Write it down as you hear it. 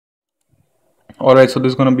Alright, so this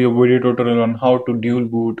is going to be a video tutorial on how to dual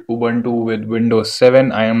boot Ubuntu with Windows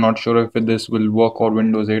 7. I am not sure if this will work on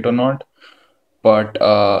Windows 8 or not, but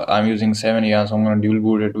I'm using 7, yeah, so I'm going to dual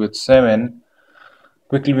boot it with 7.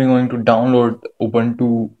 Quickly, we're going to download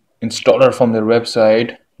Ubuntu installer from their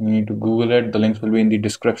website. You need to Google it. The links will be in the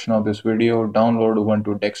description of this video. Download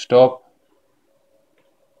Ubuntu desktop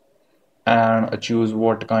and choose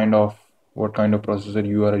what kind of processor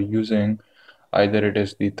you are using. Either it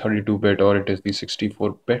is the 32-bit or it is the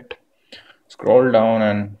 64-bit. Scroll down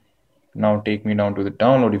and now take me down to the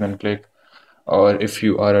download. You can click, or if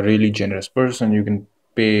you are a really generous person, you can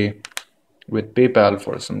pay with PayPal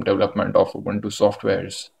for some development of Ubuntu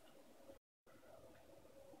softwares.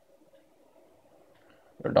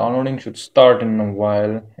 The downloading should start in a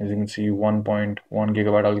while. As you can see, 1.1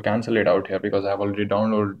 gigabyte. I'll cancel it out here because I've already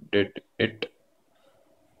downloaded it.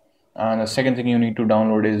 And the second thing you need to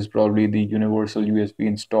download is probably the universal USB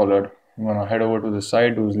installer. I'm gonna head over to the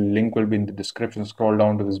site whose link will be in the description. Scroll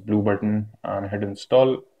down to this blue button and hit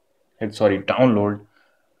download.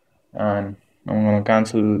 And I'm gonna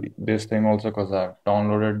cancel this thing also because I've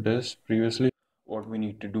downloaded this previously. What we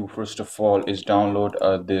need to do first of all is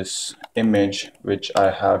download this image which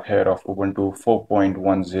I have here of Ubuntu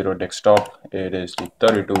 4.10 desktop. It is the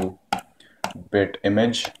 32-bit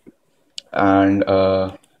image. And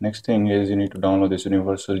next thing is you need to download this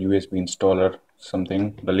universal USB installer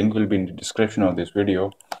something. The link will be in the description of this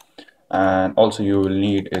video. And also you will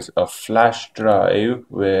need is a flash drive,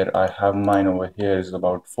 where I have mine over here is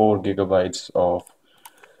about 4 gigabytes of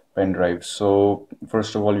Pendrive. So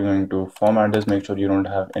first of all, you're going to format this. Make sure you don't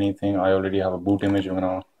have anything. I already have a boot image. I'm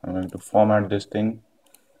going to format this thing.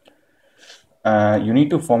 You need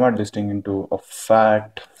to format this thing into a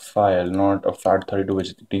FAT file, not a FAT32, which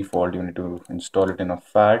is the default. You need to install it in a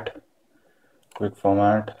FAT. Quick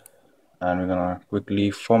format, and we're gonna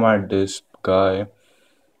quickly format this guy.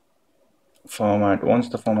 Once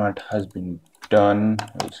the format has been done,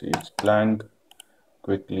 you'll see it's blank.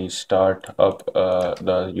 Quickly start up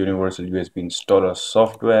the universal USB installer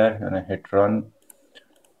software and I hit run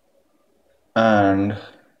and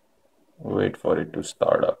wait for it to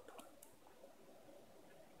start up.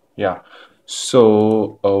 Yeah,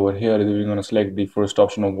 so over here we're going to select the first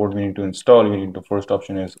option of what we need to install. The first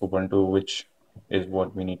option is Ubuntu, which is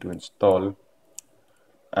what we need to install.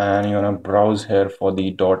 And you're going to browse here for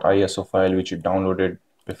the .iso file which you downloaded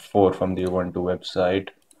before from the Ubuntu website.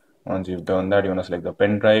 Once you've done that, you want to select the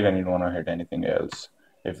pen drive and you don't want to hit anything else.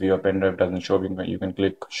 If your pen drive doesn't show up, you can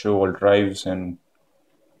click show all drives and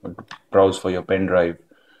browse for your pen drive.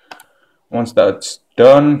 Once that's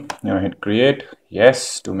done, you hit create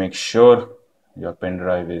yes to make sure your pen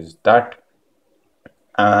drive is that,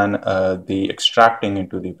 and the extracting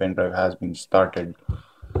into the pen drive has been started.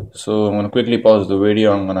 So I'm going to quickly pause the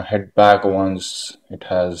video. I'm going to head back once it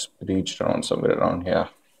has reached around somewhere around here.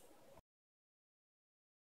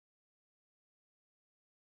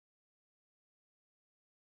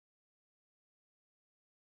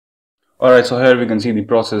 Alright, so here we can see the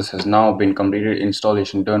process has now been completed.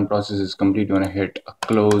 Installation done, process is complete. You want to hit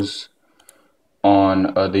close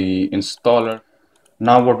on the installer.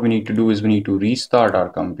 Now what we need to do is we need to restart our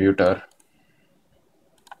computer.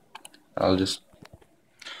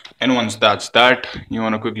 And once that's that, you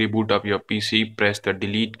want to quickly boot up your PC, press the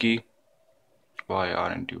delete key. Why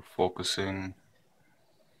aren't you focusing?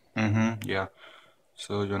 Yeah.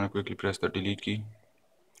 So you want to quickly press the delete key.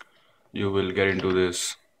 You will get into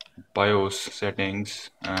this BIOS settings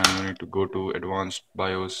and you need to go to advanced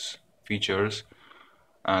BIOS features,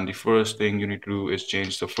 and the first thing you need to do is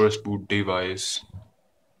change the first boot device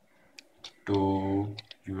to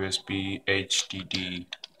USB HDD.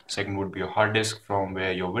 Second would be your hard disk from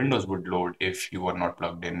where your Windows would load if you are not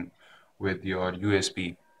plugged in with your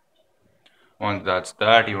USB. Once that's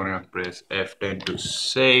that, you want to press F10 to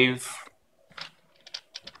save,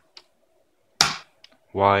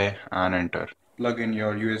 Y and enter. Plug in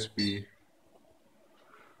your USB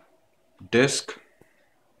disk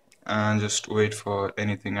and just wait for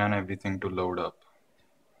anything and everything to load up.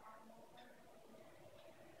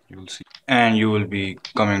 You'll see, and you will be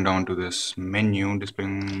coming down to this menu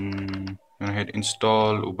displaying. You're gonna hit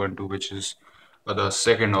install Ubuntu, which is the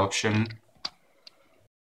second option,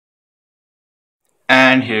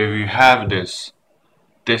 and here we have this.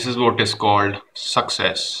 This is what is called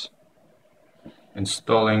success,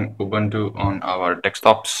 installing Ubuntu on our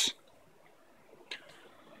desktops.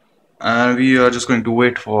 And we are just going to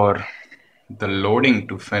wait for the loading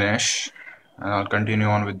to finish, and I'll continue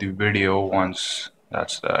on with the video once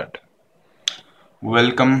that's that.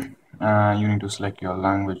 Welcome. You need to select your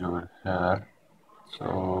language over here.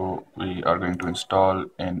 So we are going to install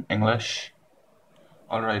in English.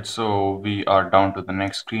 Alright, so we are down to the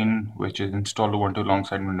next screen, which is install Ubuntu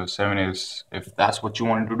alongside Windows 7. Is if that's what you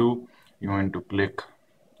want to do, you want to click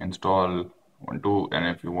install Ubuntu, and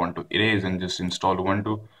if you want to erase and just install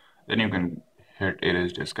Ubuntu, then you can hit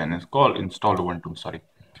erase disk and install Ubuntu. Sorry,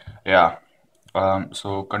 yeah.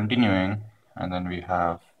 So continuing, and then we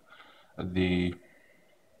have the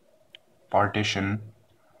partition,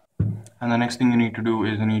 and the next thing you need to do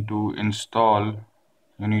is you need to install.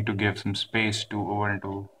 You need to give some space to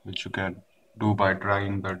Ubuntu, which you can do by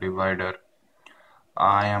dragging the divider.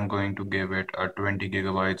 I am going to give it a 20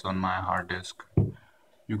 gigabytes on my hard disk.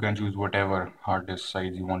 You can choose whatever hard disk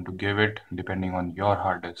size you want to give it depending on your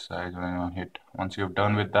hard disk size. Once you're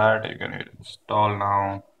done with that, you can hit install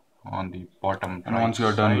now on the bottom. And once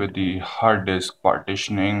you're done with the hard disk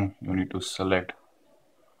partitioning, you need to select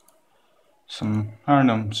some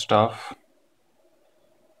random stuff.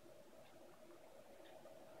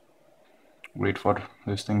 Wait for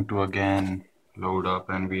this thing to again load up,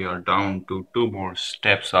 and we are down to 2 more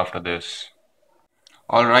steps after this.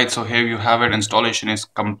 Alright, so here you have it. Installation is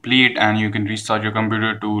complete and you can restart your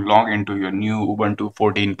computer to log into your new Ubuntu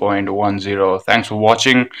 14.10. Thanks for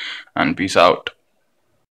watching and peace out.